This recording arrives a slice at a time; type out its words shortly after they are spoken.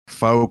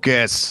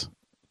Focus.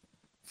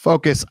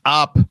 Focus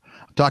up.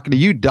 I'm talking to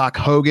you, Doc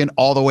Hogan,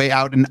 all the way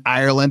out in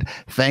Ireland.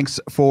 Thanks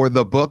for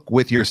the book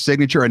with your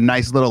signature, a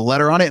nice little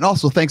letter on it. And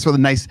also thanks for the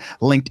nice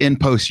LinkedIn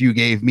post you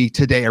gave me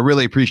today. I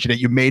really appreciate it.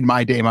 You made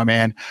my day, my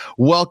man.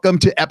 Welcome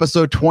to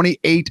episode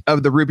 28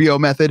 of the Rubio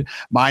Method.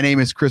 My name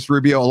is Chris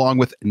Rubio, along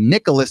with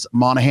Nicholas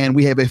Monahan.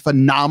 We have a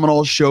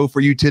phenomenal show for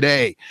you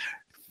today.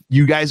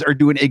 You guys are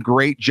doing a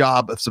great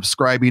job of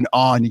subscribing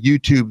on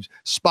YouTube,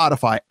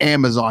 Spotify,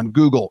 Amazon,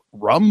 Google,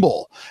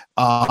 Rumble,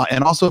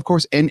 and also, of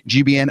course,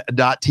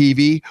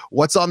 NGBN.TV.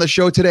 What's on the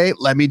show today?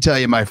 Let me tell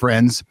you, my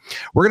friends.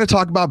 We're going to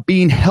talk about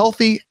being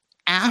healthy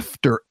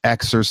after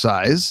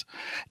exercise,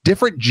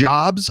 different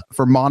jobs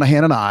for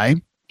Monahan and I,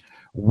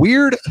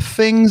 weird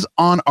things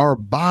on our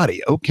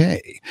body.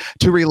 Okay.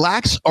 To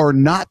relax or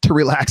not to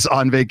relax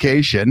on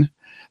vacation.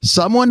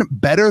 Someone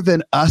better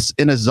than us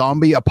in a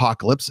zombie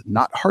apocalypse.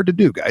 Not hard to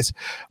do, guys.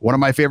 One of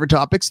my favorite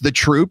topics, the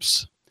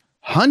troops,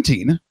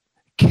 hunting,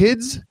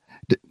 kids,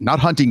 not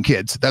hunting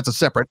kids. That's a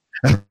separate.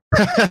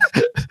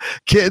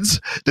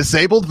 Kids,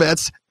 disabled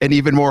vets, and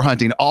even more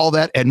hunting. All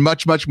that and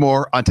much, much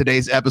more on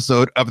today's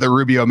episode of the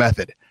Rubio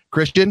Method.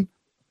 Christian,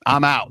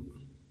 I'm out.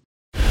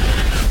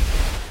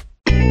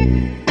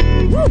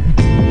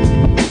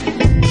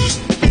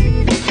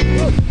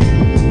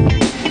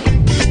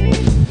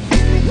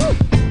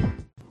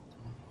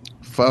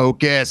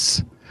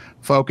 Focus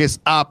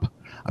up.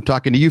 I'm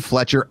talking to you,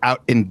 Fletcher,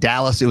 out in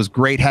Dallas. It was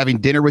great having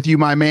dinner with you,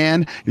 my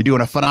man. You're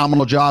doing a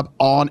phenomenal job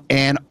on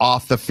and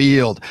off the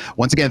field.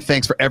 Once again,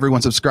 thanks for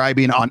everyone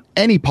subscribing on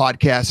any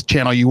podcast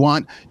channel you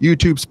want.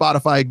 YouTube,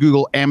 Spotify,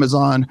 Google,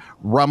 Amazon,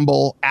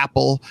 Rumble,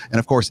 Apple, and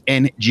of course,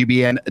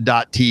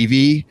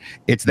 NGBN.TV.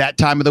 It's that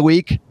time of the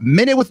week.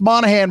 Minute with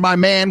Monahan, my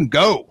man.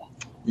 Go.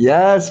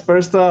 Yes,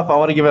 first off, I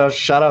want to give a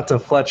shout out to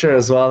Fletcher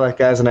as well. That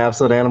guy's an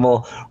absolute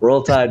animal.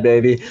 Roll Tide,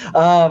 baby.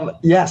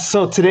 Yes,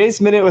 so today's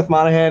Minute with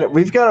Monahan,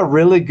 we've got a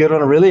really good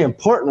one, a really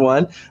important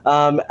one.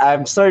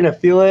 I'm starting to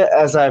feel it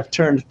as I've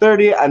turned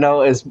 30. I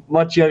know it's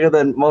much younger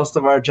than most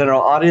of our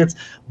general audience,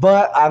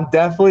 but I'm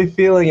definitely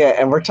feeling it.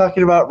 And we're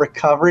talking about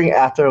recovering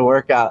after a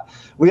workout.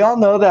 We all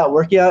know that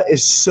working out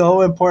is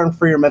so important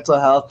for your mental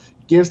health.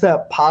 Gives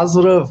that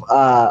positive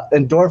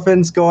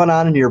endorphins going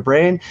on in your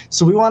brain.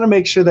 So we want to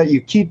make sure that you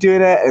keep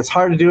doing it. It's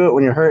hard to do it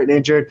when you're hurt and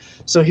injured.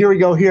 So here we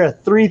go. Here are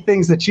 3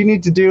 things that you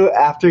need to do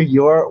after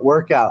your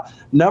workout.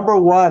 Number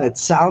 1, it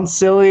sounds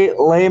silly,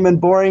 lame,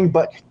 and boring,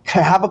 but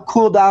have a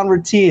cool down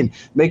routine.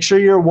 Make sure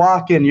you're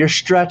walking, you're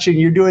stretching,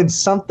 you're doing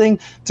something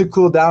to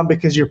cool down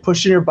because you're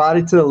pushing your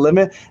body to the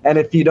limit. And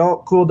if you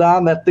don't cool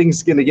down, that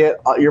thing's going to get,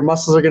 your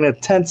muscles are going to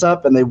tense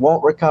up and they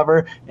won't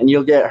recover and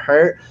you'll get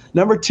hurt.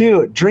 Number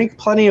 2, drink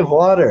plenty of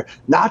water,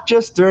 not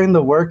just during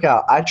the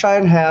workout. I try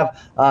and have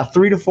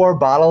 3 to 4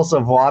 bottles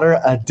of water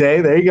a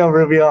day. There you go,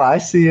 Rubio. I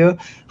see you.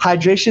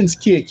 Hydration's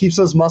key. It keeps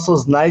those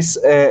muscles nice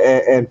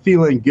and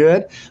feeling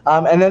good.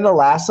 And then the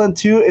last one,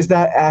 too, is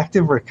that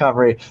active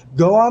recovery.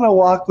 Go on a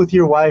walk with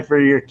your wife or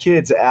your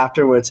kids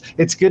afterwards.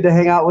 It's good to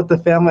hang out with the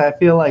family. I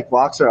feel like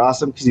walks are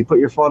awesome because you put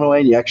your phone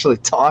away and you actually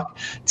talk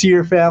to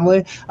your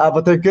family.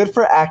 But they're good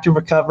for active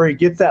recovery,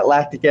 gets that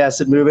lactic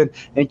acid moving,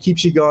 and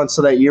keeps you going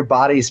so that your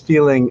body's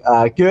feeling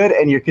good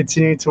and you're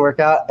continuing to work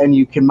out and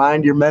you can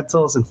mind your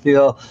mentals and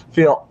feel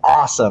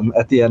awesome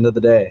at the end of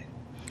the day.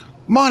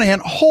 Monahan,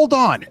 hold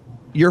on.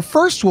 Your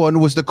first one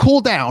was to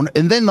cool down,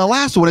 and then the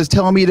last one is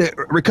telling me to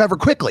recover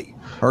quickly.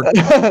 Where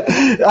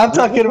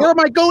am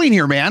I going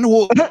here, man?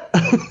 Well,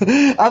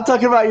 I'm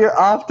talking about your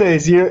off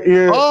days.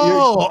 Okay.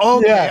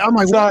 Yeah, I'm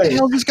like, sorry. What the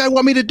hell does this guy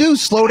want me to do?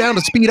 Slow down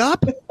to speed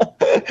up?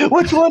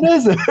 Which one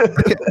is it?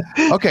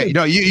 Okay,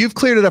 no, you've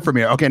cleared it up for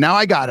me. Okay, now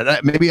I got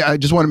it. Maybe I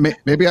just want to.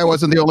 Maybe I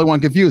wasn't the only one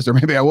confused, or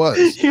maybe I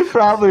was. You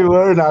probably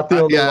were not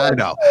the only one. Yeah, I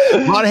know.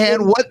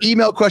 Monahan, what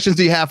email questions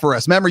do you have for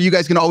us? Remember, you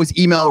guys can always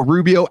email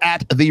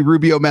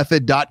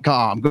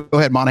Rubio@therubiomethod.com. Go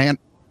ahead, Monahan.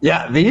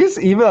 Yeah, these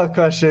email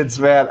questions,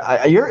 man,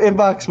 your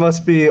inbox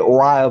must be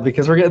wild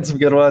because we're getting some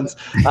good ones.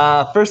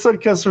 First one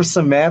comes from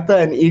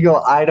Samantha in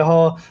Eagle,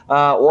 Idaho.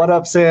 What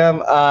up,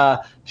 Sam?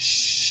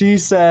 She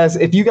says,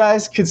 if you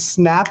guys could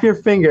snap your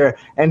finger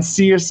and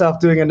see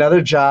yourself doing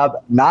another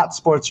job, not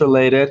sports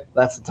related,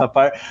 that's the tough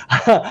part,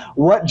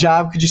 what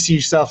job could you see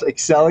yourself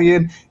excelling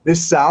in?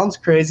 This sounds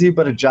crazy,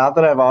 but a job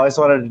that I've always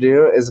wanted to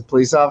do is a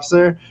police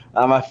officer.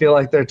 I feel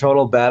like they're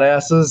total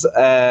badasses,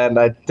 and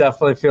I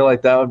definitely feel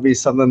like that would be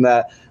something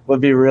that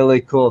would be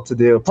really cool to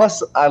do.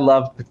 Plus, I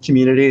love the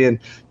community, and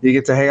you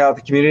get to hang out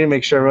with the community and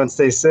make sure everyone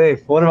stays safe.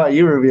 What about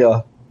you,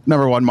 Rubio?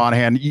 Number 1,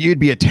 Monahan, you'd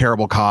be a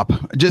terrible cop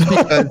just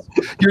because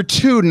you're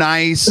too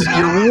nice.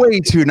 You're way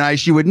too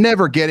nice. You would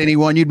never get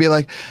anyone. You'd be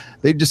like,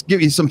 they'd just give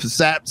you some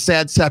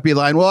sad, sappy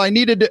line. Well, I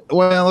needed to,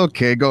 well,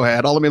 okay, go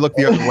ahead. Let me look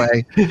the other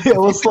way. Yeah,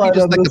 we'll slide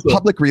just on like this the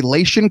public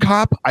relation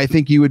cop, I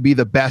think you would be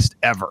the best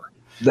ever.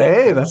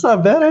 Hey, that's not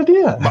a bad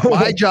idea.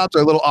 My jobs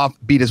are a little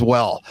offbeat as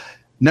well.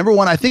 Number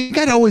one, I think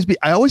I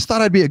always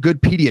thought I'd be a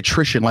good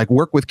pediatrician, like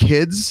work with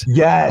kids.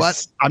 Yes.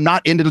 But I'm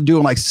not into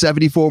doing like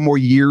 74 more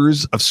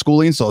years of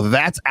schooling. So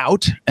that's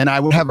out. And I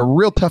would have a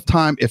real tough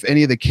time if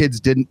any of the kids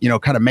didn't,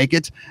 kind of make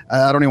it.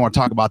 I don't even want to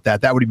talk about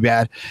that. That would be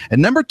bad.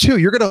 And number two,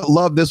 you're going to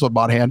love this one,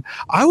 Monahan.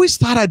 I always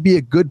thought I'd be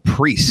a good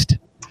priest.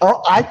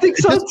 Oh, I think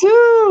so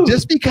too.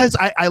 Just because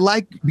I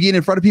like being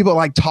in front of people, I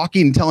like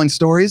talking and telling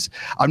stories.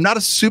 I'm not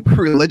a super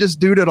religious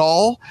dude at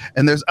all.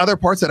 And there's other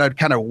parts that I'd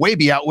kind of way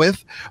be out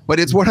with. But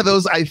it's one of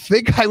those, I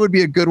think I would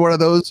be a good one of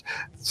those.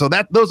 So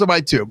those are my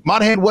two.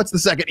 Monahan, what's the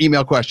second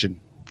email question?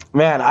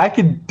 Man, I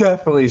could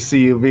definitely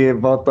see you being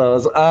both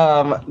those.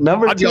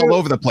 Number I'd two. be all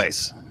over the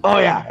place. Oh,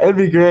 yeah, it'd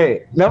be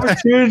great. Number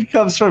two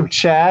comes from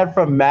Chad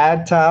from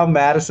Madtown,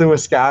 Madison,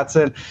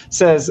 Wisconsin.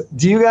 Says,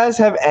 do you guys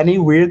have any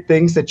weird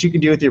things that you can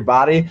do with your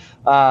body,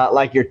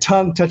 like your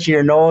tongue touching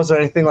your nose or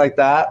anything like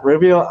that?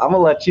 Rubio, I'm going to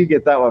let you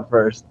get that one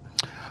first.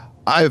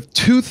 I have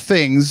three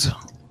things,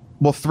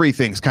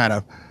 kind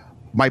of.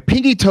 My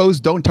pinky toes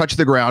don't touch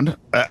the ground.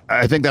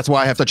 I think that's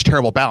why I have such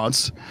terrible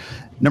balance.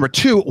 Number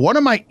two, one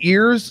of my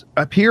ears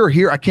up here or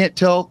here, I can't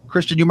tell.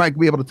 Christian, you might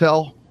be able to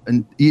tell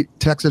and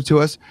text it to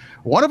us.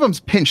 One of them's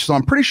pinched, so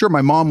I'm pretty sure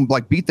my mom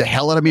beat the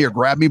hell out of me or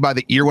grabbed me by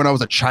the ear when I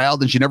was a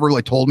child, and she never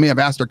really told me. I've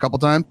asked her a couple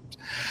times.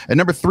 And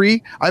number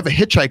three, I have a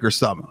hitchhiker's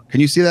thumb. Can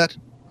you see that?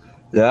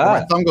 Yeah.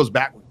 My thumb goes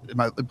back.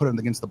 I put it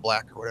against the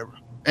black or whatever.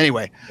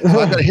 Anyway, so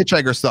I've got a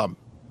hitchhiker's thumb.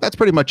 That's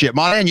pretty much it.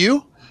 Monahan,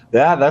 you?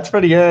 Yeah, that's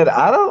pretty good.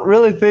 I don't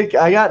really think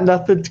I got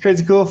nothing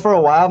crazy cool for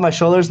a while. My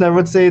shoulders never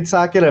would stay in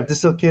socket. I've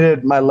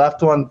dislocated my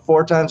left one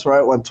 4 times,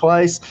 right one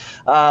twice.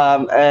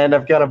 And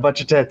I've got a bunch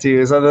of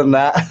tattoos. Other than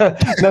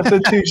that,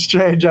 nothing too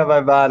strange on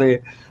my body.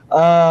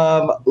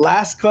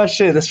 Last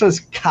question. This was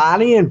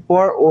Connie in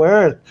Fort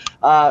Worth.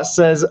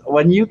 Says,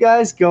 when you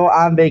guys go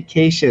on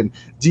vacation,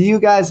 do you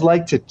guys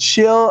like to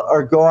chill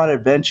or go on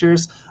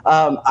adventures?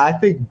 I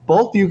think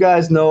both you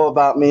guys know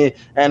about me,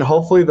 and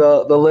hopefully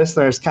the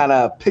listeners kind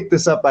of pick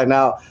this up by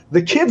now.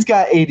 The kids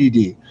got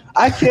ADD.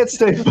 I can't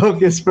stay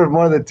focused for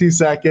more than 2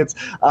 seconds.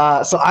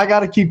 So I got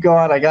to keep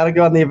going. I got to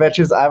go on the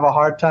adventures. I have a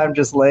hard time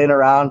just laying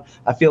around.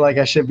 I feel like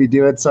I should be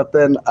doing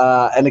something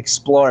and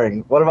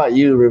exploring. What about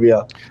you,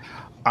 Rubio?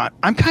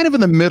 I'm kind of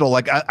in the middle.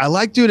 Like I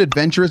like doing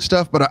adventurous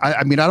stuff, but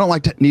I mean, I don't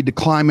like to need to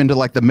climb into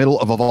like the middle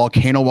of a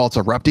volcano while it's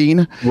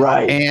erupting.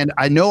 Right. And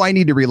I know I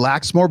need to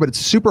relax more, but it's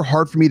super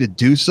hard for me to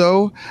do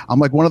so. I'm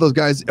like one of those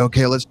guys.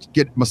 Okay, let's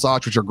get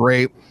massage, which are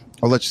great.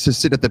 Or let's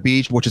just sit at the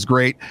beach, which is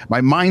great.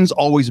 My mind's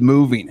always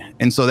moving.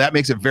 And so that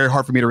makes it very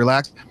hard for me to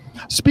relax.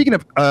 Speaking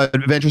of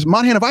adventures,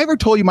 Monahan, have I ever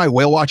told you my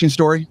whale watching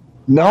story?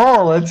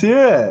 No, let's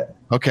hear it.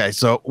 Okay,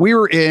 so we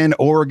were in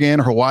Oregon,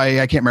 Hawaii.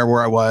 I can't remember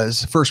where I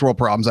was. First world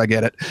problems, I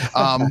get it.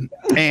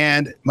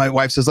 And my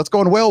wife says, let's go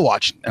and whale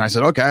watch. And I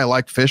said, okay, I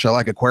like fish. I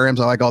like aquariums.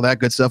 I like all that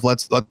good stuff.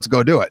 Let's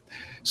go do it.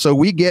 So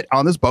we get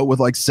on this boat with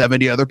like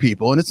 70 other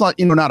people. And it's not,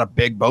 not a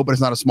big boat, but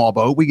it's not a small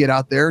boat. We get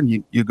out there and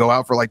you go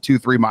out for like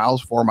 2-3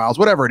 miles, 4 miles,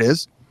 whatever it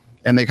is.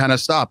 And they kind of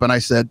stop. And I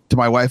said to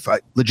my wife, I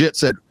legit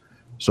said,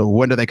 so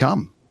when do they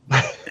come?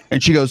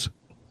 And she goes,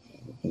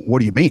 what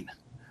do you mean?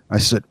 I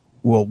said,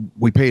 well,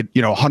 we paid,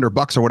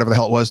 $100 or whatever the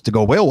hell it was to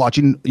go whale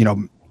watching,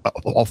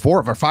 all 4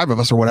 of or 5 of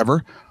us or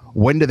whatever.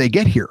 When do they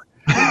get here?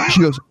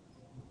 She goes,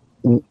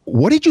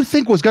 what did you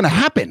think was going to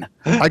happen?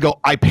 I go,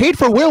 I paid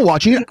for whale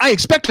watching. I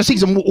expect to see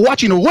some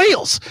watching of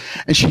whales.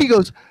 And she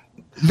goes,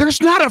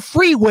 there's not a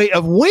freeway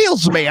of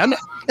whales, man.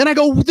 And I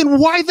go, then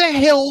why the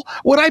hell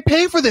would I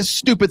pay for this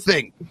stupid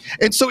thing?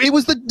 And so it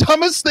was the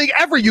dumbest thing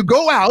ever. You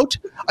go out,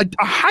 I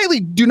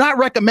highly do not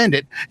recommend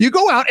it. You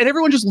go out and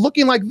everyone's just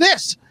looking like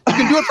this. You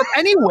can do it from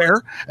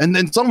anywhere. And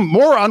then some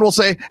moron will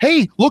say,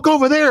 hey, look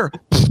over there.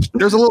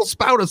 There's a little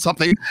spout of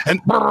something. And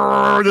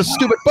the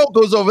stupid boat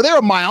goes over there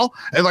a mile.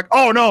 And like,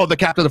 oh, no. The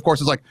captain, of course,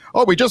 is like,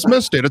 oh, we just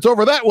missed it. It's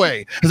over that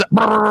way.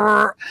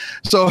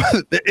 So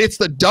it's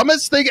the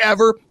dumbest thing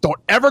ever. Don't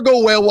ever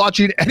go whale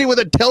watching. Anyone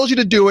that tells you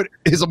to do it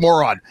is a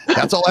moron.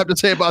 That's all I have to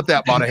say about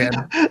that, Monahan.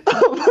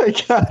 Oh, my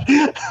God.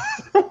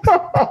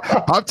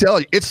 I'm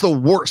telling you, it's the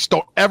worst.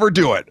 Don't ever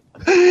do it.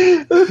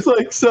 It's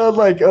like sound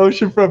like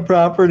oceanfront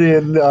property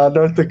in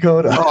North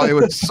Dakota. Oh, it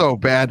was so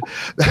bad.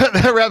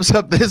 That wraps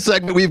up this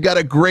segment. We've got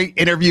a great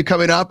interview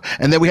coming up,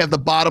 and then we have the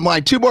bottom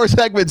line. 2 more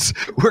segments.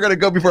 We're going to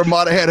go before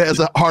Monahan has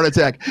a heart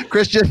attack.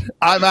 Christian,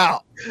 I'm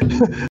out.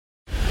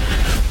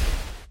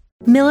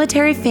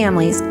 Military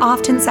families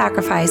often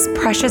sacrifice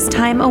precious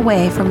time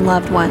away from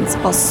loved ones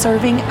while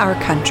serving our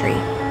country.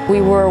 We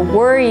were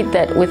worried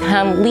that with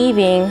him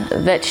leaving,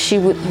 that she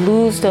would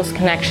lose those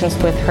connections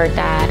with her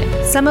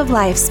dad. Some of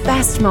life's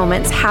best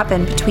moments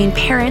happen between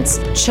parents,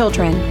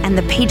 children, and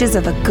the pages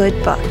of a good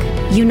book.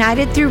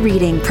 United Through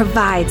Reading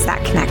provides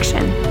that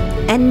connection.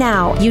 And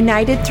now,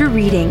 United Through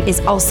Reading is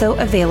also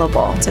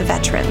available to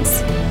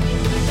veterans.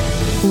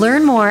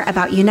 Learn more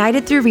about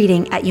United Through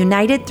Reading at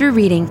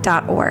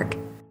unitedthroughreading.org.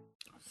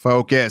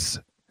 Focus.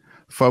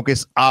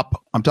 Focus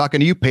up. I'm talking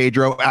to you,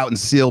 Pedro, out in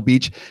Seal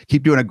Beach.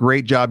 Keep doing a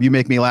great job. You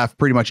make me laugh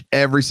pretty much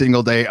every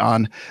single day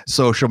on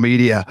social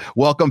media.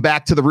 Welcome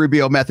back to the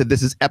Rubio Method.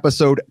 This is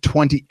episode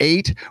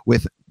 28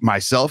 with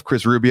myself,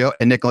 Chris Rubio,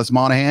 and Nicholas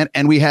Monahan.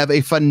 And we have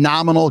a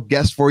phenomenal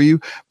guest for you.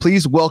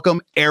 Please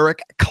welcome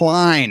Erik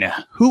Kline.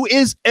 Who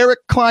is Erik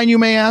Kline, you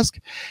may ask?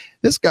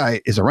 This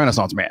guy is a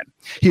Renaissance man.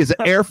 He is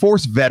an Air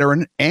Force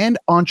veteran and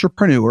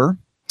entrepreneur.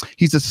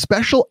 He's a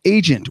special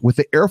agent with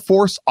the Air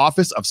Force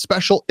Office of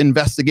Special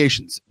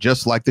Investigations,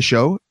 just like the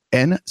show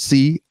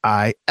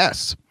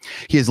NCIS.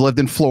 He has lived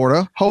in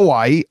Florida,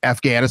 Hawaii,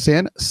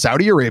 Afghanistan,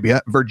 Saudi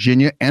Arabia,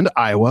 Virginia, and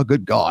Iowa.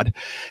 Good God.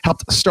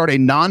 Helped start a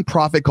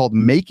nonprofit called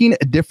Making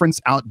a Difference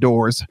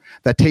Outdoors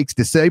that takes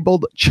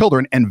disabled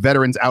children and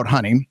veterans out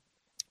hunting.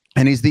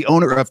 And he's the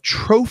owner of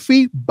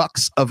Trophy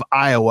Bucks of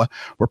Iowa,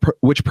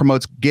 which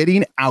promotes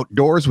getting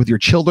outdoors with your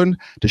children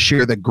to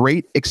share the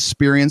great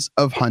experience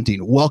of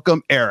hunting.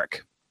 Welcome,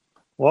 Erik.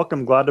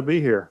 Welcome. Glad to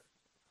be here.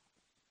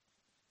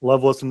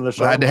 Love listening to the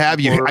show. Glad to have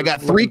you. I got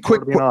three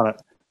quick.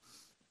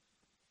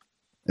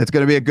 It's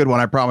going to be a good one,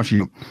 I promise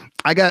you.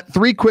 I got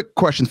three quick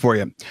questions for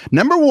you.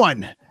 Number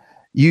one,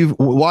 you've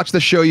watched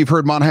the show. You've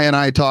heard Monahan and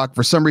I talk.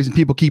 For some reason,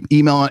 people keep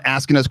emailing,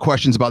 asking us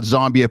questions about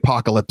zombie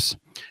apocalypse.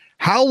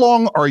 How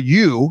long are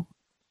you,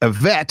 a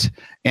vet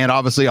and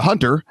obviously a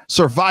hunter,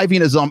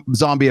 surviving a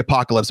zombie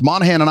apocalypse?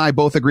 Monahan and I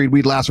both agreed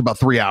we'd last for about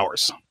 3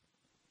 hours.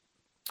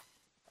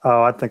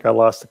 Oh, I think I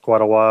lasted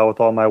quite a while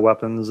with all my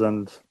weapons,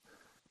 and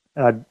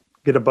I'd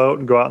get a boat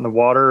and go out in the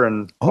water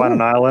and find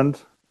an island.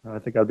 I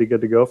think I'd be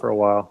good to go for a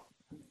while.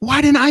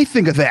 Why didn't I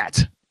think of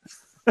that?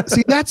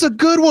 See, that's a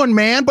good one,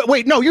 man. But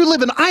wait, no, you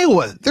live in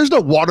Iowa. There's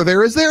no water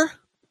there, is there?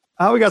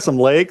 We got some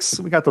lakes.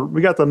 We got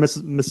the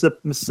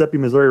Mississippi,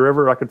 Missouri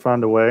River. I could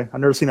find a way. I've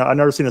never seen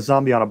a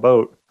zombie on a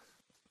boat.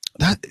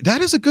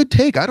 That is a good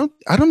take. I don't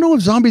know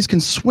if zombies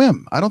can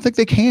swim. I don't think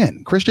they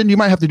can. Christian, you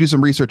might have to do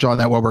some research on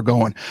that while we're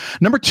going.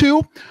 Number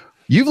two,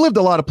 you've lived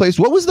a lot of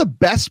places. What was the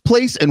best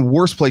place and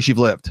worst place you've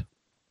lived?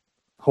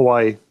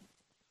 Hawaii.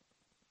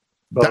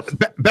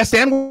 Best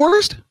and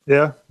worst?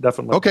 Yeah,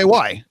 definitely. Okay,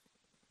 why?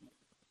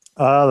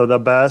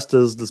 The best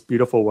is this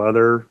beautiful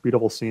weather,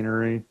 beautiful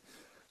scenery.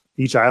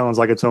 Each island's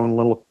like its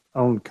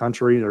own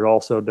country. They're all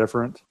so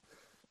different.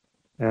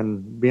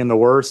 And being the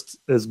worst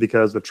is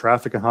because the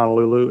traffic in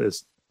Honolulu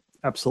is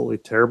absolutely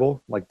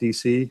terrible, like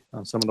DC,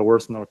 some of the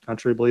worst in the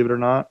country, believe it or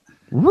not.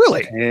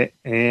 Really?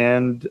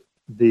 And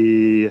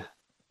the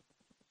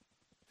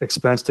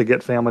expense to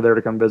get family there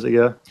to come visit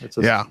you. It's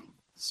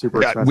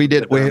super expensive. We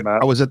did.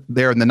 I was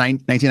there in the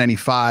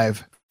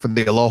 1995 for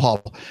the Aloha,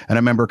 and I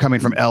remember coming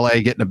from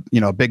LA, getting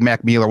a Big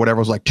Mac meal or whatever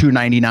was like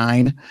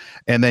 $2.99,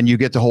 and then you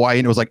get to Hawaii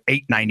and it was like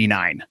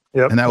 $8.99.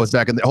 Yep. And that was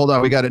back in the. Hold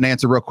on, we got an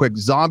answer real quick.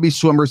 Zombie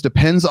swimmers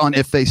depends on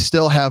if they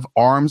still have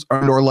arms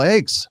or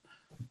legs.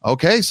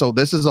 Okay, so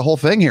this is the whole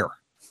thing here.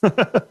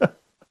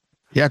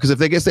 Yeah, because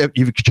if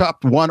you've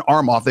chopped one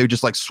arm off, they would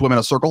just like swim in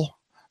a circle.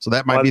 So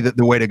that might be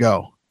the way to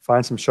go.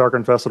 Find some shark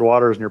infested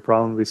waters and your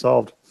problem will be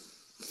solved.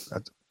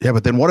 Yeah,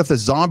 but then what if the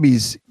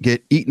zombies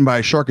get eaten by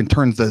a shark and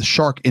turns the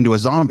shark into a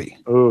zombie?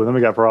 Oh, then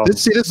we got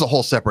problems. This is a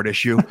whole separate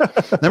issue.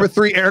 Number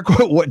three, Erik,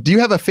 what do you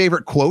have a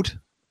favorite quote?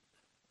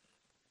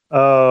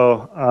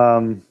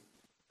 I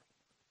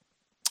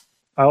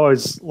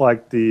always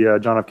like the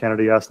John F.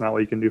 Kennedy asked not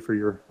what you can do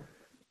for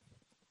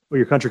what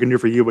your country can do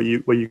for you, but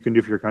what you can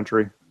do for your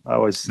country. I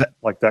always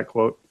like that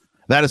quote.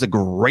 That is a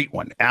great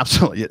one.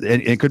 Absolutely.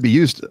 It could be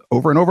used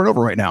over and over and over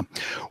right now.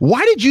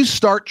 Why did you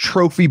start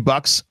Trophy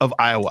Bucks of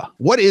Iowa?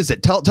 What is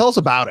it? Tell us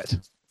about it.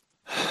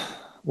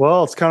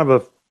 Well, it's kind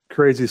of a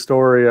crazy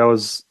story. I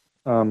was,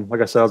 like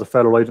I said, I was a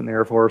federal agent in the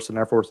Air Force, an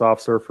Air Force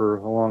officer for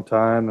a long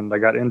time. And I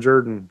got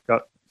injured and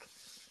got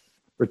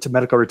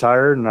medical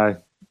retired. And I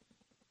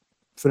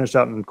finished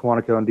out in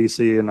Quantico in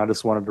DC. And I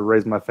just wanted to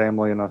raise my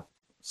family in a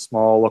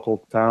small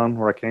local town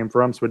where I came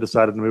from. So we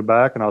decided to move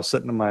back, and I was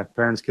sitting at my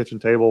parents' kitchen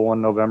table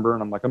one November,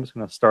 and I'm like, I'm just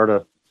going to start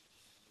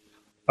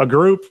a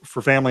group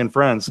for family and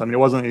friends. I mean, it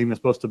wasn't even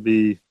supposed to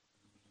be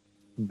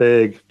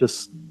big,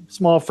 just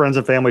small friends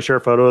and family share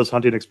photos,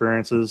 hunting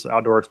experiences,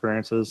 outdoor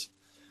experiences.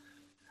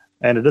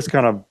 And it just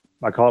kind of,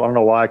 I don't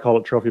know why I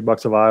called it Trophy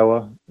Bucks of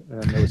Iowa.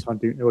 And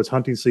it was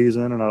hunting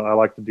season, and I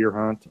like to deer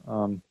hunt.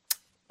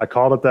 I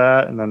called it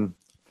that. And then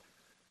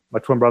my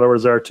twin brother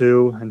was there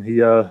too, and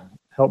he,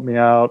 helped me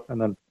out. And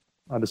then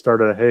I just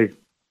started, hey,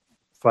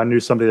 if I knew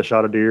somebody that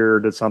shot a deer or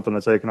did something,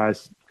 I'd say, can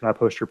I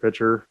post your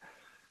picture?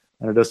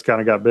 And it just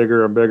kind of got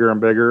bigger and bigger and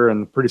bigger.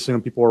 And pretty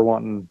soon people were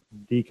wanting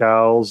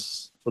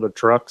decals for the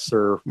trucks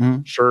or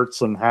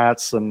shirts and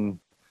hats. And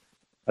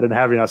I didn't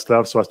have any of that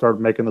stuff. So I started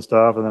making the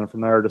stuff. And then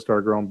from there, it just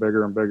started growing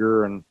bigger and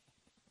bigger. And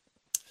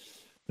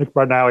I think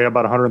right now we have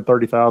about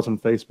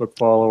 130,000 Facebook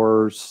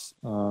followers.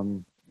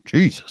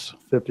 Jesus.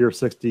 50 or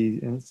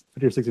 60,000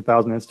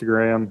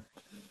 Instagram.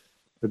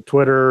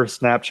 Twitter,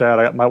 Snapchat.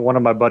 I got one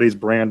of my buddies,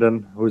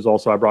 Brandon, who's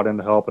also I brought in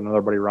to help, and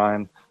another buddy,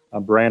 Ryan.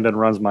 Brandon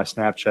runs my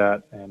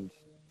Snapchat, and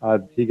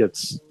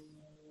it's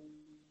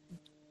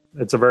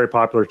a very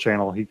popular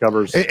channel. He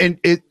covers. And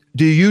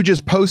do you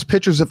just post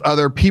pictures of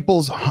other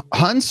people's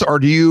hunts, or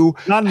do you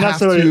Not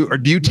necessarily, or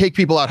do you take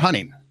people out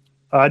hunting?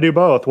 I do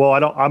both. Well,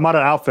 I'm not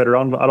an outfitter.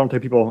 I don't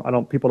take people.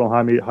 People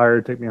don't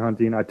hire to take me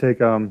hunting. I take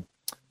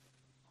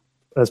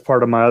as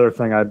part of my other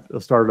thing, I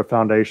started a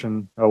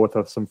foundation with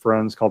some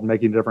friends called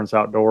Making a Difference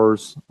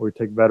Outdoors, where we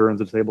take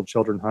veterans and disabled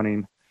children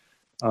hunting.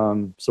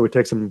 So we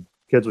take some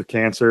kids with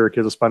cancer,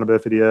 kids with spina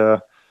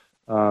bifida,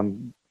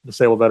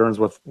 disabled veterans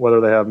with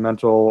whether they have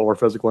mental or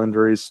physical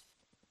injuries,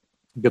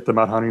 get them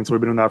out hunting. So we've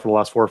been doing that for the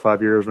last 4 or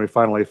 5 years, and we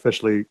finally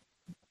officially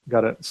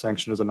got it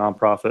sanctioned as a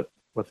nonprofit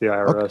with the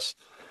IRS.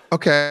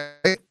 Okay.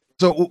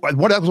 So that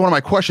was one of my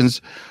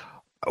questions.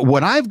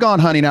 When I've gone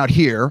hunting out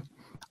here,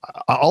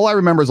 all I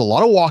remember is a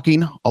lot of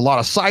walking, a lot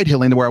of side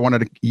hilling, where I wanted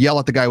to yell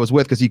at the guy I was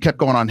with because he kept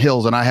going on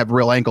hills and I have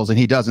real ankles and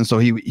he doesn't. So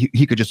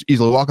he could just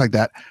easily walk like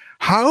that.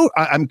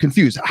 I'm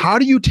confused. How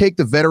do you take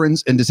the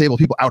veterans and disabled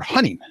people out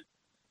hunting?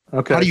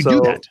 Okay. How do you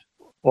do that?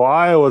 Well,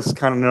 Iowa's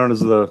kind of known as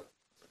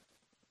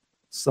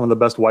some of the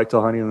best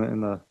whitetail hunting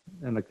in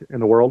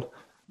the world.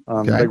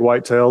 Okay. Big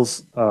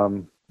whitetails,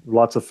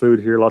 lots of food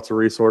here, lots of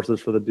resources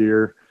for the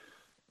deer.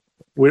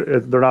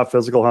 They're not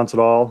physical hunts at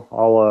all.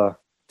 I'll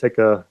take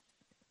a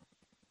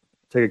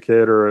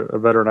kid or a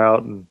veteran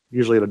out, and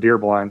usually at a deer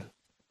blind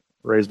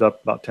raised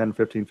up about 10,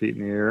 15 feet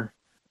in the air,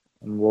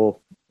 and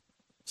we'll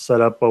set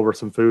up over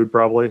some food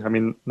probably. I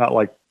mean, not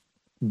like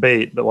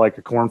bait, but like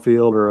a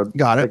cornfield or a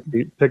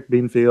picked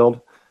bean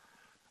field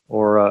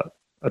or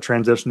a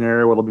transition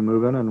area where they'll be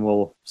moving, and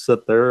we'll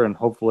sit there and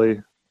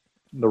hopefully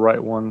the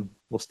right one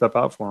will step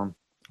out for them.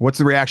 What's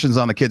the reactions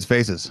on the kids'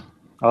 faces?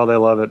 Oh, they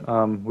love it.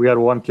 We had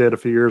one kid a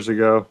few years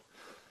ago.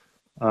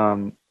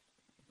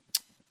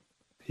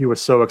 He was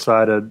so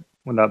excited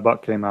when that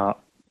buck came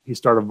out. He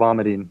started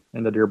vomiting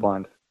in the deer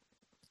blind.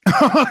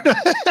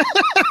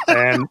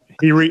 And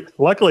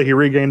luckily he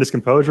regained his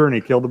composure and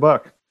he killed the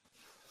buck.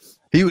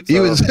 He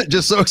was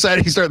just so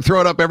excited. He started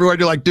throwing up everywhere.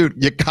 You're like,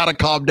 dude, you gotta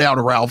calm down,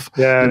 Ralph.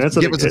 Yeah, and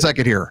give us a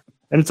second here.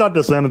 And it's not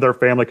just them; their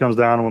family comes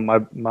down. When my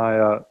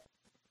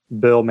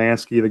Bill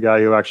Mansky, the guy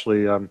who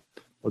actually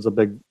was the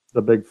big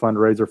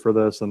fundraiser for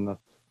this and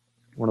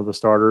one of the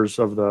starters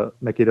of the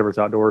Making a Difference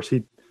Outdoors,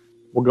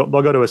 they'll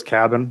go to his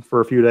cabin for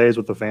a few days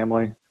with the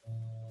family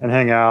and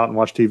hang out and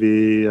watch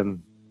TV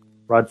and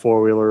ride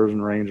 4-wheelers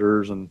and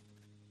Rangers, and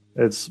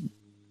it's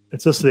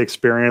just the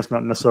experience,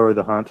 not necessarily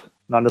the hunt.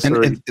 Not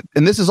necessarily.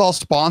 And this is all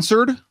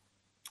sponsored?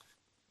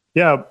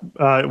 Yeah.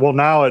 Well,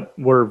 now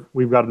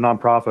we've got a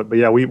nonprofit, but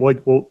yeah,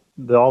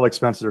 all the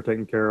expenses are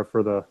taken care of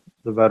for the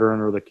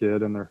veteran or the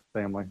kid and their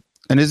family.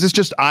 And is this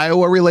just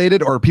Iowa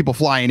related, or are people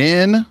flying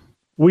in?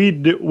 We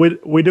do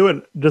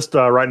it just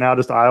right now,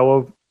 just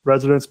Iowa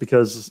residents,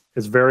 because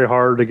it's very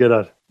hard to get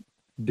a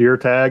deer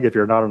tag if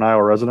you're not an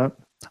Iowa resident.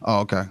 Oh,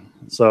 okay.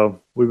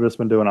 So we've just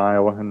been doing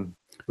Iowa, and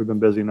we've been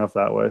busy enough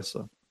that way.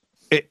 So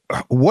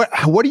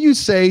what do you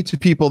say to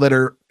people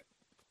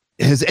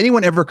has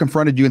anyone ever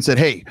confronted you and said,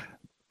 hey,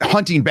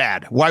 hunting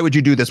bad, why would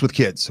you do this with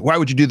kids? Why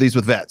would you do these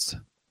with vets?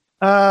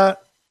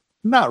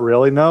 Not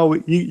really. No,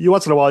 you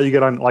once in a while you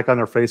get on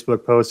their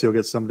Facebook posts, you'll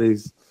get somebody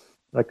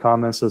that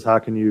comments says, how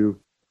can you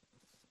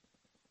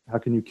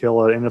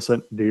kill an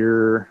innocent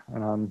deer?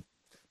 And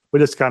we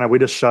just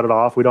shut it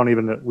off. We don't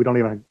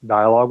even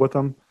dialogue with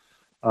them.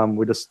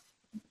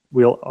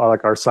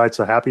 Like our site's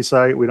a happy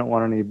site. We don't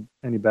want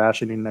any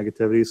bashing, any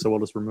negativity. So we'll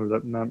just remove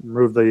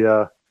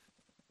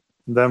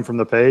them from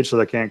the page so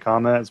they can't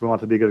comment. So we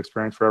want it to be a good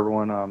experience for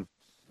everyone.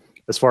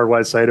 As far as what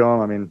I say to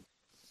them, I mean,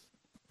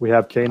 we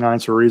have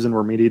canines for a reason.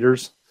 We're meat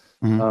eaters.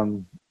 Mm-hmm.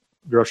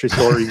 Grocery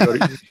store,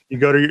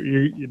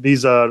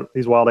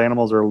 these wild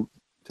animals are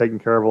taken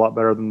care of a lot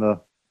better than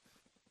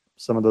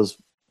some of those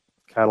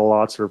cattle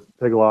lots or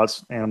pig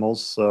lots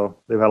animals. So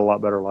they've had a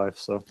lot better life.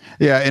 So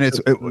yeah. And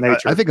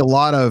I think a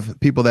lot of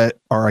people that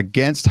are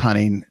against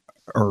hunting,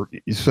 or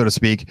so to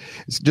speak,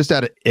 it's just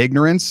out of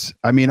ignorance.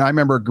 I mean, I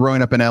remember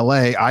growing up in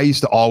LA,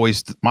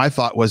 my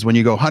thought was when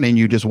you go hunting,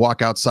 you just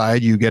walk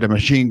outside, you get a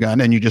machine gun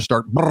and you just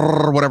start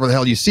whatever the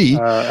hell you see.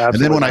 And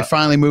then when I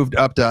finally moved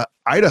up to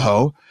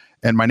Idaho,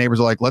 and my neighbors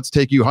are like, let's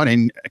take you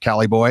hunting,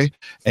 Cali boy.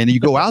 And you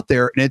go out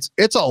there and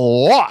it's a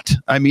lot.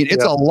 I mean,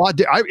 it's a lot.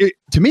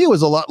 To me, it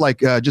was a lot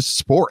like just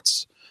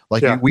sports.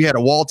 Like we had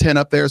a wall tent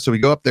up there. So we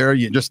go up there,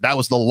 that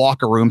was the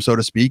locker room, so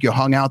to speak. You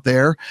hung out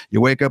there,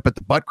 you wake up at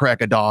the butt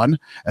crack of dawn.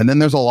 And then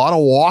there's a lot of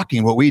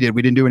walking. What we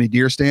didn't do any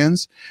deer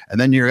stands. And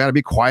then you got to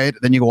be quiet.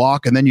 Then you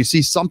walk and then you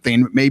see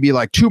something maybe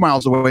like 2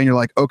 miles away and you're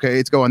like, okay,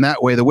 it's going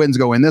that way. The wind's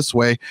going this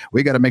way.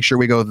 We got to make sure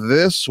we go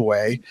this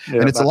way.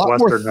 Yeah, and it's a lot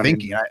more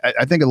thinking.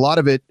 I think a lot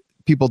of it,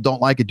 people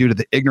don't like it due to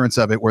the ignorance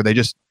of it, where they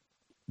just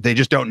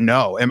don't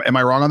know. Am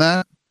I wrong on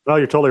that? No,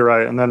 you're totally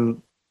right. And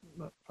then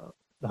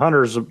the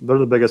hunters, they're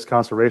the biggest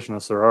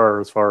conservationists there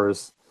are, as far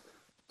as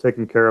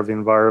taking care of the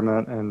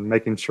environment and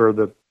making sure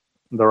that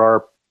there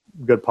are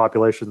good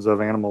populations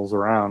of animals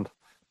around.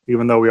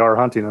 Even though we are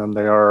hunting them,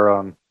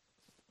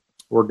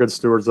 we're good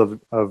stewards of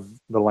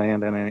the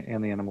land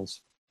and the animals.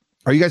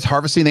 Are you guys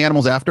harvesting the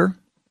animals after?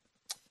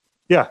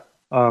 Yeah.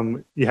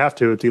 You have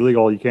to. It's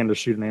illegal. You can't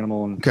just shoot an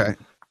animal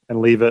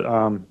and leave it.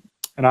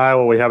 And in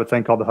Iowa, we have a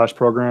thing called the Hush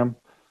program.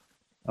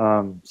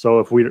 So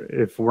if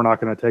we're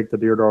not going to take the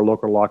deer to our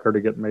local locker to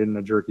get made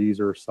into jerkies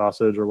or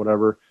sausage or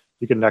whatever,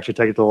 you can actually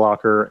take it to the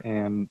locker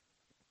and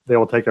they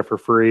will take it for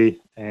free.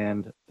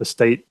 And the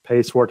state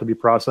pays for it to be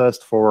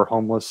processed for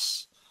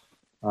homeless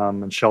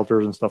and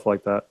shelters and stuff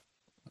like that.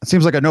 It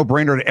seems like a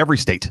no-brainer to every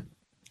state.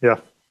 Yeah.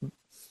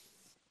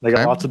 They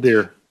got lots of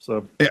deer.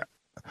 So yeah.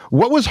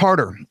 What was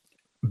harder,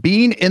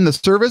 being in the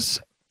service,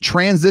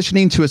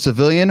 transitioning to a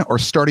civilian, or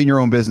starting your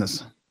own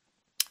business?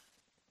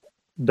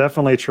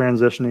 Definitely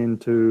transitioning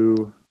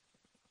to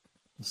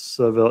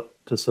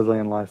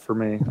civilian life for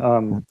me.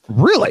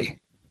 Really?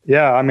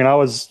 Yeah. I mean, I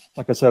was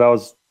a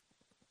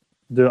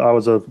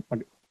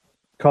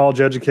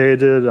college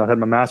educated. I had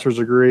my master's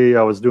degree.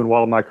 I was doing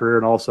well in my career,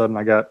 and all of a sudden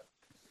I got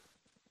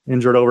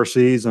injured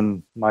overseas,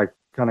 and my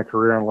kind of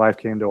career in life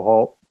came to a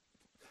halt.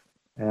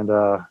 And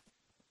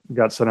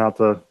got sent out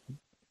to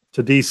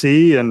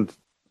DC and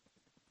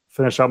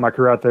finished out my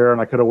career out there. And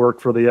I could have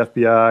worked for the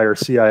FBI or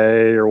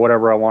CIA or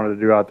whatever I wanted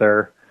to do out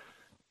there.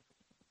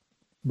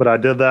 But I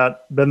did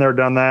that, been there,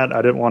 done that.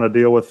 I didn't want to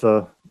deal with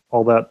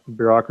all that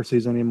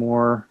bureaucracies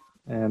anymore.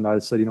 And I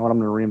said, you know what, I'm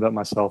going to reinvent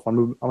myself. I'm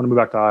going to move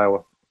back to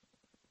Iowa.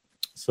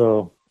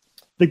 So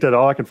I think that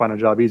I can find a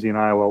job easy in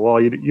Iowa. Well,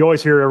 you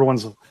always hear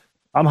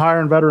I'm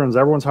hiring veterans.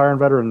 Everyone's hiring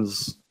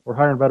veterans. We're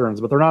hiring veterans,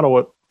 but they're not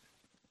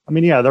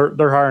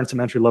they're hiring some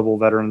entry level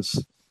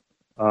veterans,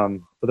 but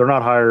they're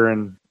not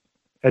hiring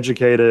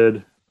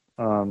educated.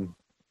 I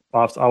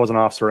was an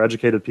officer,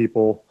 educated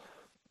people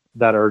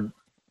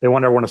they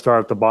want everyone to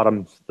start at the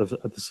bottom of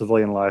the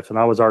civilian life. And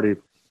I was already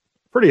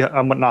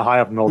I'm not high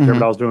up in the military,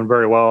 but I was doing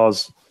very well. I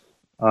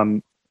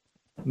was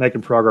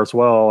making progress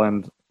well.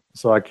 And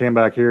so I came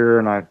back here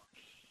and I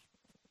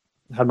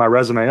had my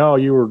resume. Oh,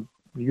 you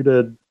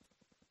did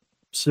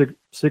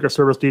Secret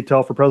Service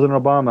detail for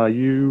President Obama.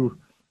 You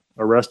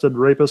arrested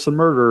rapists and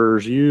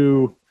murderers.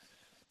 You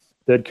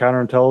did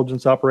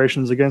counterintelligence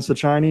operations against the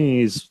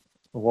Chinese.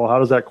 Well, how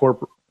does that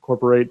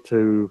incorporate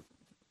to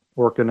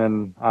working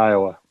in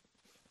Iowa?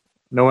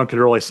 No one could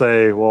really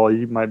say, well,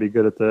 you might be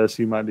good at this,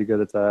 you might be good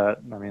at that.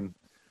 I mean,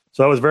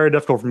 so it was very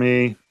difficult for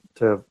me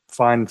to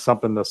find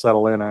something to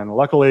settle in. And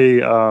luckily,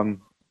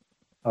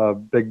 a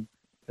big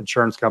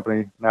insurance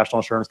company, national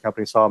insurance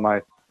company, saw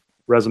my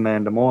resume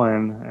in Des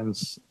Moines and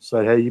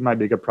said, hey, you might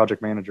be a good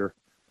project manager.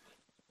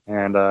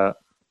 And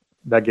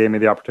that gave me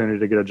the opportunity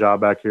to get a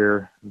job back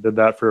here. Did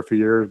that for a few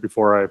years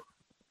before I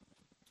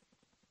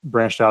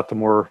branched out to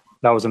more.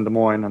 That was in Des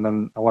Moines, and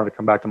then I wanted to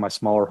come back to my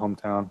smaller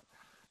hometown.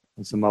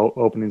 And some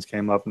openings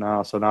came up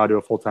now, so now I do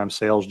a full-time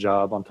sales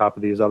job on top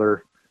of these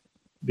other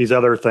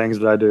things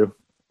that I do.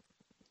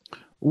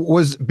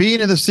 Was being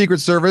in the Secret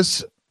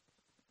Service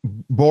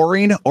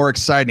boring or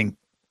exciting?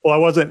 Well,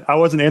 I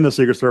wasn't in the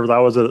Secret Service. I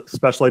was a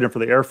special agent for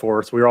the Air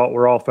Force. We're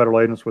all federal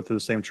agents with the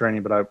same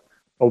training, but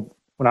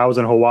when I was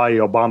in Hawaii,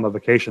 Obama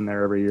vacationed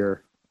there every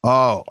year.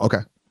 Oh, okay.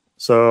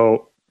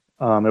 So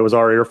it was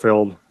our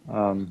airfield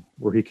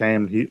where he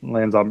came. He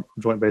lands on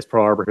Joint Base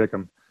Pearl Harbor,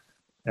 Hickam,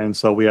 and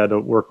so we had to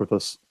work with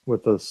this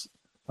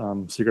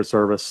Secret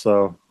Service.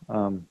 So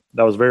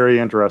that was very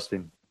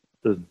interesting.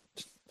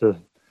 To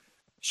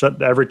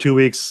shut every 2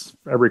 weeks,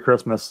 every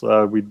Christmas,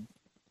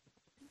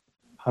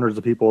 hundreds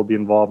of people would be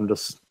involved in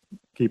just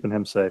keeping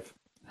him safe.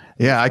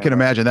 Yeah, I can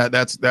imagine that.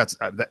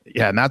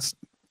 And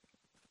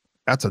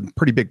that's a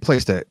pretty big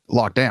place to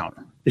lock down.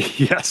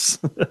 Yes.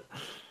 I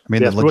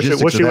mean, the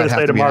logistics of that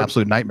have to be an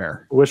absolute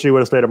nightmare. Wish he would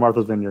have stayed at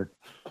Martha's Vineyard,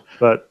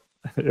 but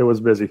it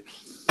was busy.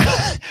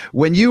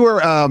 When you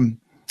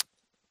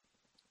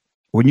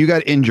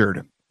got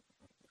injured,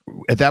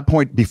 at that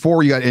point,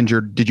 before you got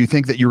injured, did you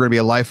think that you were going to be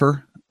a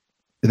lifer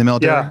in the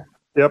military?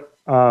 Yeah.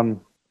 Yep.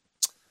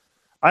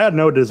 I had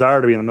no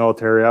desire to be in the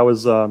military. I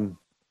was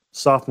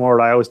sophomore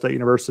at Iowa State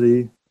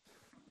University.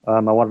 I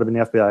wanted to be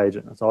an FBI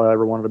agent. That's all I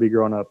ever wanted to be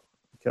growing up.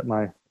 Kept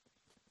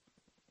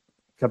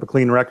a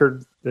clean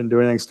record. Didn't do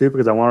anything stupid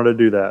because I wanted to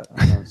do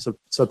that. So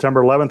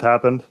September 11th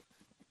happened.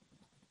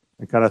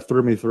 It kind of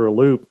threw me through a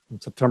loop.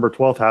 September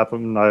 12th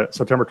happened.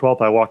 September 12th,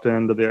 I walked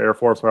into the Air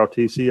Force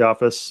ROTC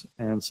office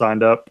and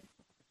signed up.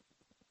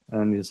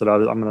 And he said,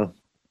 I'll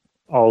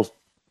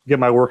get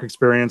my work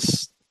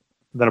experience,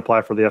 then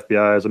apply for the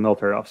FBI as a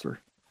military officer.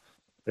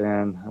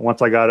 And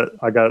once I got it,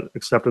 I got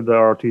accepted to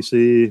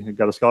ROTC,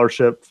 got a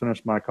scholarship,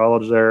 finished my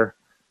college there,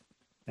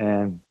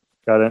 and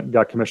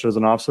got commissioned as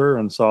an officer,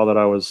 and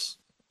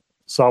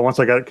once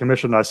I got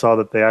commissioned, I saw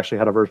that they actually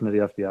had a version of the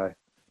FBI,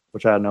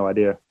 which I had no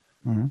idea.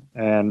 Mm-hmm.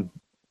 And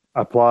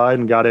I applied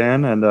and got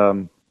in,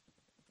 and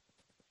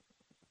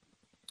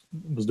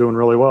was doing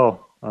really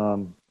well.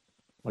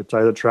 Like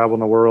I traveled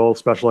in the world,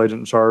 special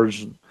agent in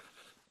charge,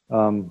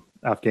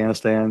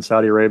 Afghanistan,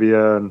 Saudi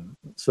Arabia, and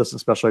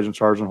assistant special agent in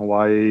charge in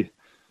Hawaii,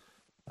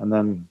 and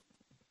then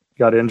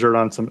got injured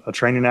on a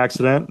training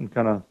accident, and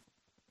kind of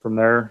from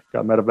there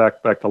got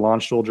medevac back to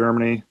Landstuhl,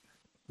 Germany,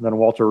 and then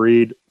Walter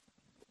Reed,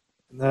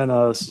 and then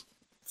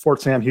Fort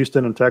Sam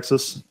Houston in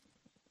Texas.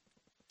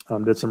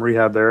 Did some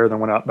rehab there, then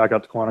went back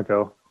out to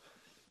Quantico.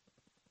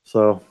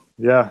 So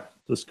yeah,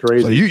 just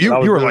crazy. So you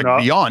were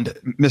like beyond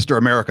Mr.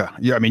 America.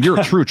 Yeah, I mean, you're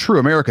a true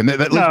American.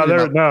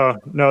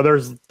 No,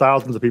 there's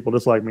thousands of people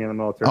just like me in the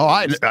military. Oh,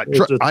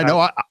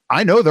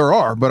 I know there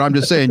are, but I'm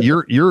just saying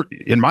you're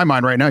in my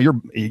mind right now.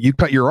 You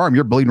cut your arm,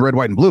 you're bleeding red,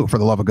 white, and blue, for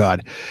the love of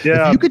God.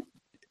 Yeah.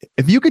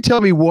 If you could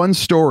tell me one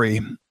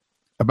story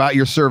about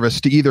your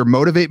service to either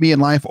motivate me in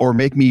life or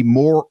make me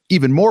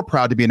even more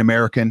proud to be an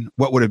American,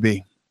 what would it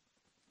be?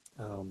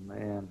 Oh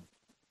man.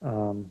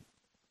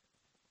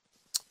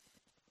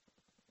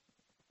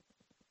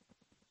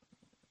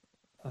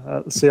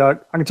 See, I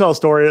can tell a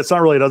story. It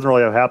doesn't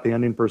really have a happy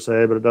ending per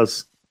se, but it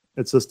does.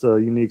 It's just a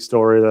unique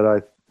story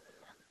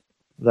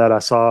that I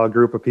saw a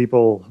group of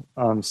people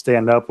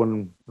stand up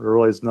when there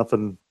really is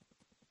nothing.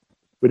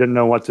 We didn't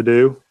know what to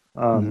do.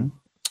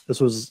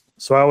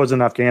 So I was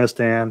in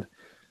Afghanistan,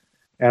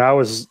 and I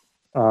was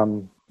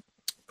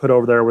put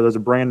over there where there's a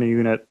brand new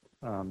unit.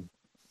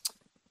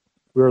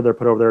 We were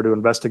put over there to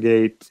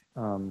investigate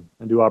and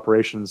do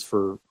operations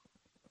for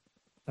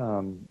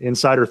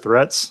insider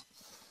threats.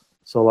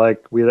 So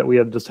like we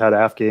had just had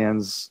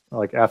Afghan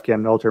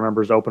military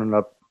members opening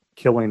up,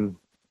 killing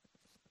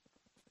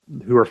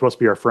who are supposed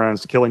to be our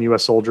friends, killing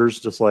U.S. soldiers,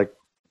 just like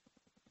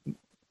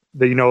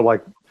they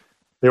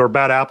were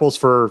bad apples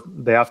for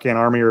the Afghan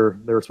army,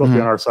 or they were supposed to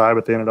be on our side,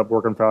 but they ended up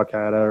working for Al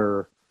Qaeda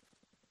or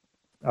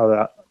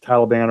the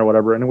Taliban or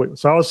whatever. Anyway,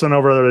 so I was sent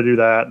over there to do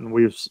that, and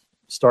we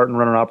started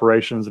running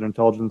operations and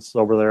intelligence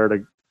over there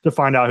to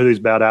find out who these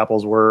bad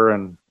apples were,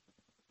 and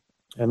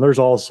there's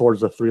all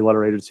sorts of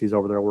 3-letter agencies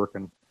over there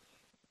working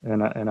in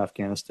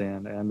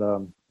Afghanistan,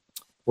 and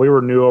we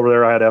were new over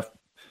there.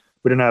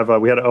 We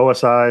had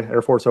OSI,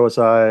 Air Force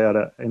OSI, had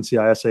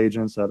NCIS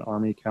agents, had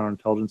Army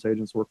counterintelligence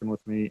agents working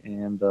with me,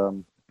 and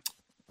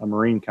a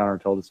Marine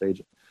counterintelligence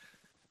agent.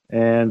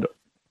 And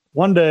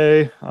one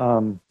day,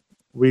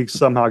 we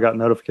somehow got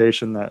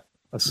notification that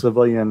a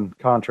civilian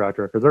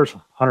contractor, because there's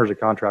hundreds of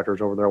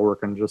contractors over there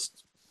working,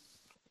 just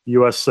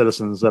U.S.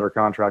 citizens that are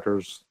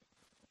contractors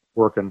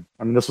working.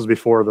 I mean, this was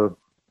before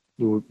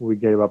we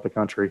gave up the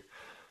country.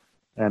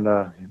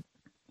 And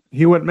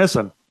he went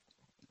missing.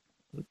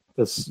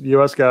 This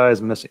U.S. guy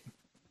is missing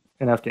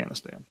in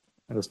Afghanistan,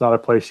 and it's not a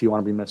place you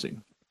want to be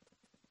missing.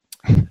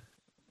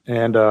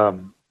 And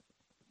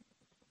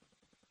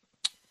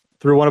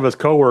through one of his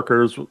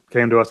coworkers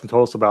came to us and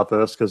told us about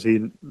this, because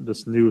he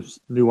just knew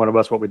one of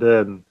us what we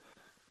did, and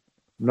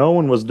no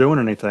one was doing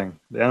anything.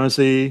 The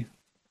embassy,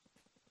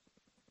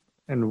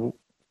 and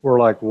we're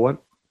like,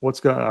 what's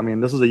going? I mean,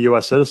 this is a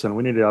U.S. citizen.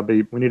 We need to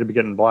be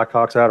getting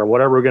Blackhawks out or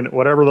whatever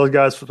those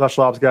guys,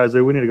 special ops guys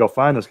do. We need to go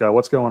find this guy.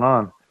 What's going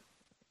on?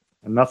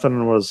 And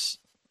nothing was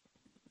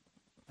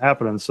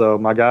happening. So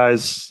my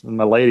guys and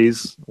my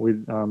ladies, we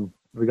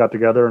got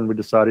together and we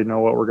decided, we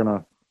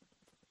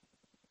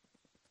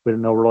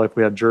didn't know really if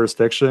we had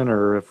jurisdiction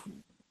or if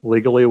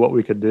legally what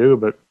we could do,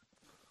 but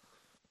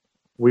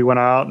we went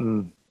out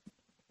and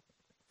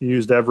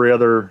used every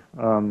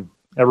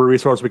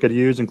resource we could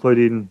use,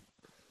 including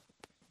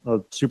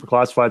super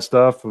classified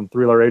stuff and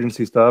 3-letter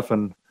agency stuff.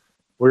 And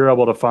we were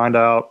able to find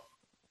out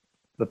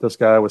that this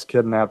guy was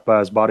kidnapped by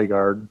his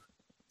bodyguard.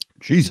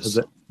 Jesus.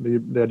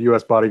 They had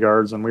U.S.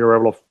 bodyguards, and we were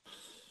able to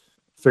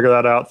figure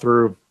that out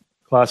through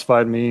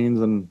classified means.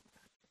 And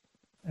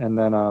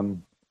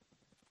then,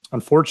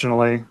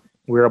 unfortunately,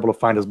 we were able to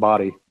find his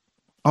body.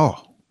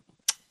 Oh.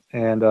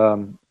 And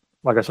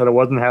like I said, it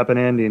wasn't a happy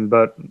ending,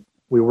 but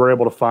we were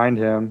able to find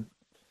him,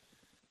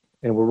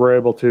 and we were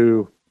able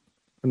to.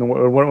 And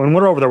when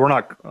we're over there,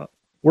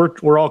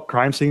 we're all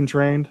crime scene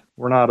trained.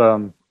 We're not,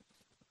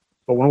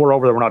 but when we're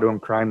over there, we're not doing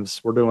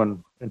crimes. We're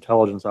doing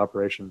intelligence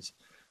operations.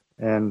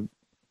 And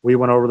we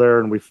went over there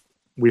and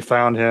we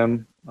found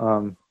him.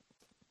 I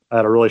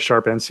had a really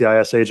sharp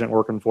NCIS agent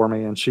working for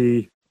me, and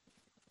she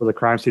was a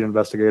crime scene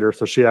investigator.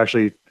 So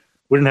we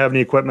didn't have any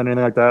equipment,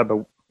 anything like that,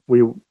 but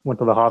we went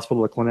to the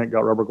hospital, the clinic,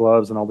 got rubber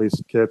gloves and all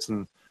these kits,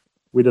 and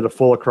we did a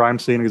full crime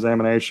scene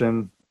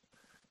examination,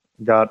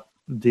 got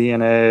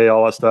DNA,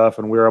 all that stuff,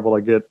 and we were able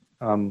to get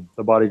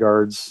the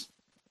bodyguards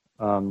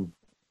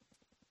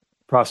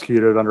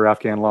prosecuted under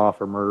Afghan law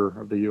for murder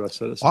of the U.S.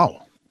 citizen.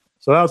 Wow!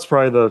 So that was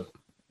probably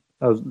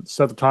at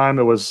the time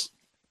it was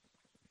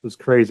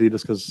crazy,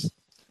 just because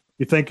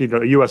you think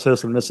a U.S.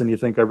 citizen missing, you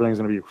think everything's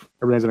going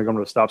to come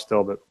to a stop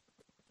still, but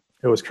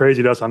it was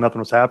crazy to us how nothing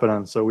was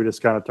happening. So we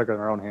just kind of took it in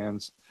our own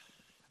hands.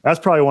 That's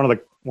probably one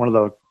of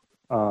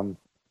the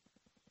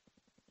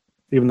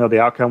even though the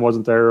outcome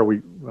wasn't there,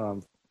 we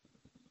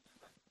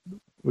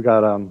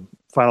got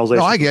finalization.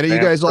 No, I get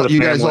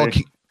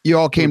it. You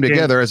all came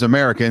together as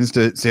Americans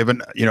to save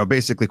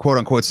basically quote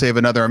unquote save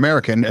another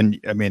American, and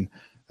I mean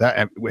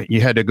that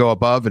you had to go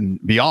above and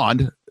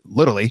beyond,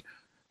 literally,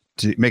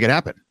 to make it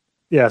happen.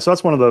 Yeah, so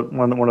that's one of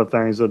the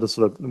things that this is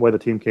the way the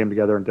team came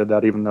together and did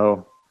that. Even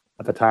though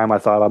at the time I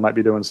thought I might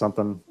be doing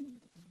something,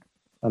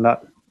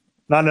 not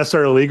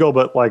necessarily legal,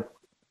 but like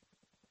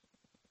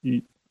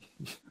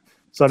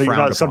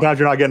sometimes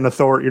you're not getting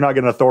authority. You're not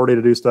getting authority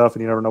to do stuff,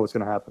 and you never know what's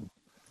going to happen.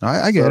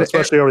 I get it.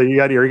 Especially over you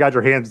got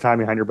your hands tied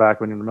behind your back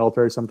when you're in the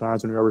military.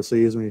 Sometimes when you're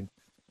overseas, when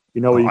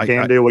you know what you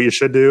can do, what you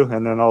should do,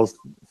 and then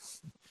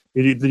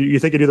You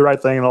think you do the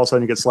right thing, and all of a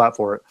sudden you get slapped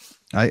for it.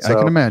 I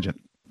can imagine.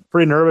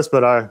 Pretty nervous,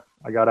 but I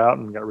got out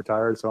and got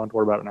retired, so I don't have to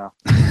worry about it now.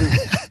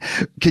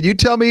 Can you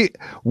tell me,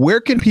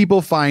 where can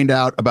people find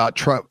out about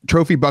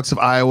Trophy Bucks of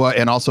Iowa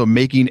and also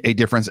Making a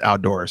Difference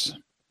Outdoors?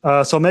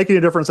 So Making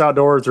a Difference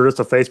Outdoors, there's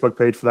just a Facebook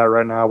page for that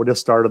right now. We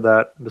just started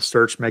that. Just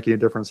search Making a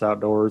Difference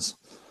Outdoors.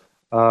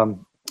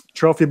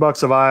 Trophy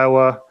Bucks of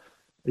Iowa,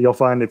 you'll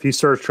find, if you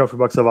search Trophy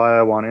Bucks of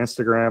Iowa on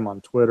Instagram,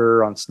 on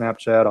Twitter, on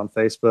Snapchat, on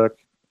Facebook,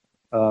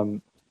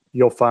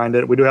 you'll find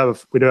it. We do have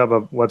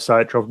a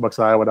website,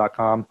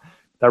 trophybucksiowa.com.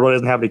 That really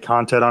doesn't have any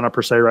content on it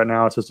per se right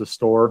now. It's just a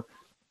store,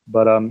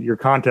 but your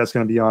content's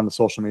going to be on the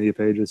social media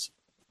pages.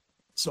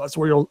 So that's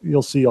where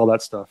you'll see all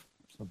that stuff.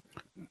 So.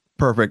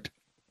 Perfect.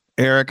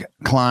 Erik,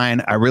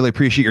 Kline, I really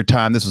appreciate your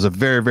time. This was a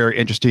very, very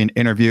interesting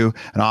interview,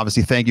 and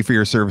obviously thank you for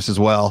your service as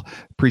well.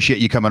 Appreciate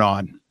you coming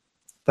on.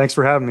 Thanks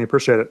for having me.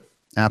 Appreciate it.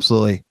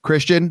 Absolutely.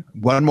 Christian,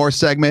 one more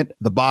segment.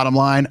 The bottom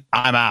line,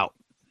 I'm out.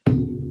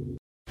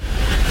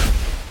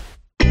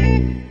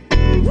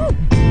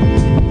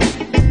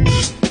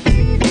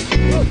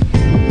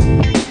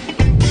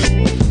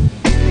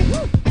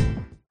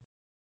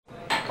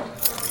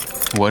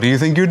 What do you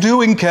think you're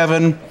doing,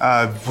 Kevin?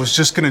 Was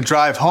just going to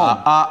drive home.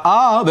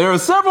 There are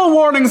several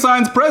warning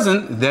signs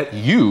present that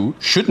you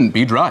shouldn't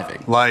be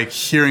driving. Like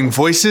hearing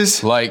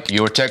voices? Like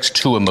your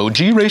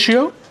text-to-emoji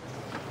ratio?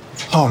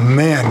 Oh,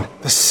 man.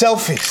 The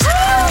selfies.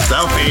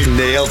 Selfie.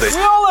 Nailed it.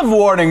 We all have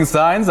warning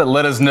signs that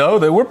let us know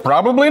that we're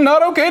probably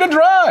not okay to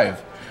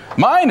drive.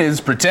 Mine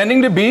is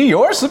pretending to be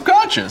your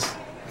subconscious.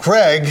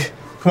 Craig,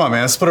 come on,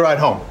 man. Let's split a ride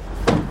home.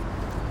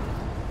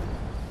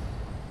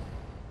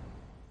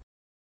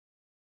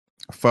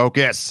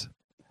 Focus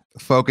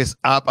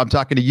up. I'm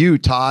talking to you,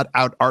 Todd,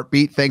 out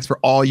Artbeat. Thanks for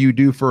all you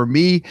do for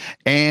me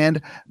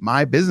and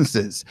my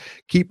businesses.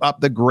 Keep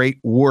up the great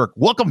work.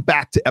 Welcome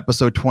back to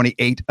episode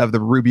 28 of the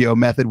Rubio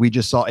Method. We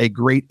just saw a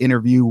great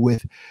interview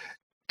with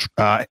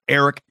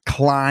Erik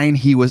Kline.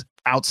 He was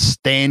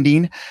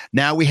outstanding.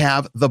 Now we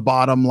have the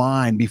bottom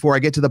line. Before I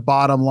get to the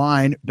bottom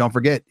line, don't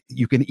forget,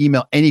 you can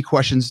email any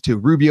questions to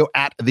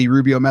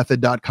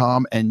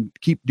rubio@therubiomethod.com, and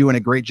keep doing a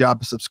great job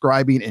of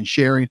subscribing and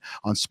sharing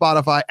on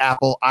Spotify,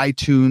 Apple,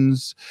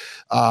 iTunes.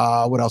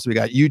 What else we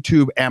got?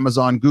 YouTube,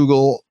 Amazon,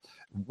 Google,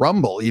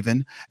 Rumble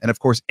even, and of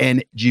course,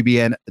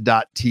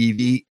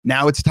 ngbn.tv.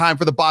 Now it's time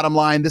for the bottom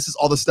line. This is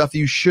all the stuff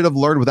you should have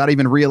learned without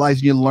even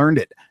realizing you learned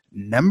it.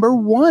 Number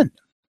one,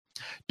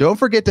 don't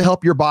forget to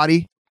help your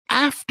body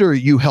after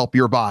you help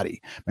your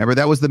body. Remember,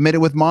 that was the minute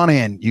with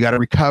Monahan. You got to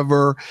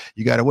recover.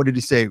 You got to, what did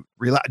he say?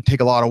 Take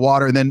a lot of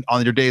water, and then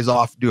on your days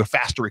off, do a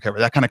faster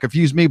recovery. That kind of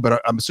confused me,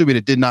 but I'm assuming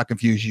it did not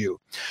confuse you.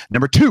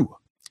 Number two,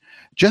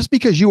 just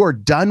because you are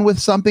done with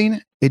something,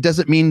 it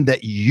doesn't mean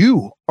that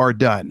you are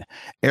done.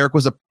 Erik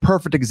was a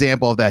perfect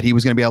example of that. He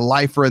was going to be a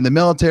lifer in the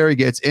military,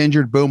 gets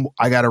injured, boom,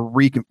 I got to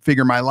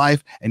reconfigure my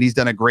life, and he's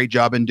done a great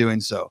job in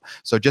doing so.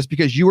 So just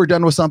because you are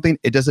done with something,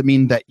 it doesn't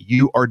mean that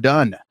you are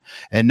done.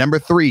 And number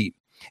three,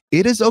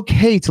 it is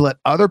okay to let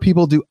other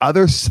people do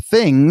other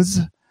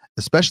things,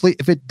 especially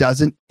if it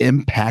doesn't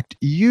impact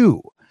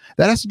you.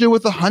 That has to do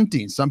with the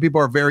hunting. Some people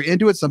are very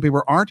into it. Some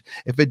people aren't.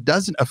 If it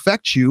doesn't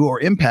affect you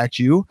or impact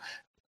you,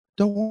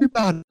 don't worry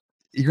about it.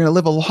 You're going to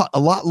live a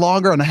lot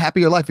longer and a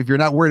happier life if you're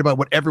not worried about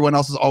what everyone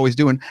else is always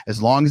doing,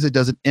 as long as it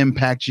doesn't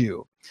impact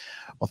you.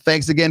 Well,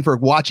 thanks again for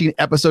watching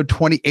episode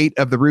 28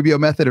 of the Rubio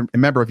Method. And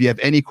remember, if you have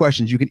any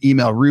questions, you can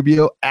email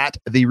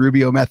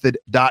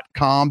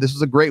rubio@therubiomethod.com. This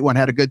was a great one.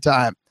 Had a good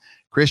time.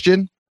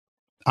 Christian,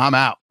 I'm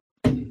out.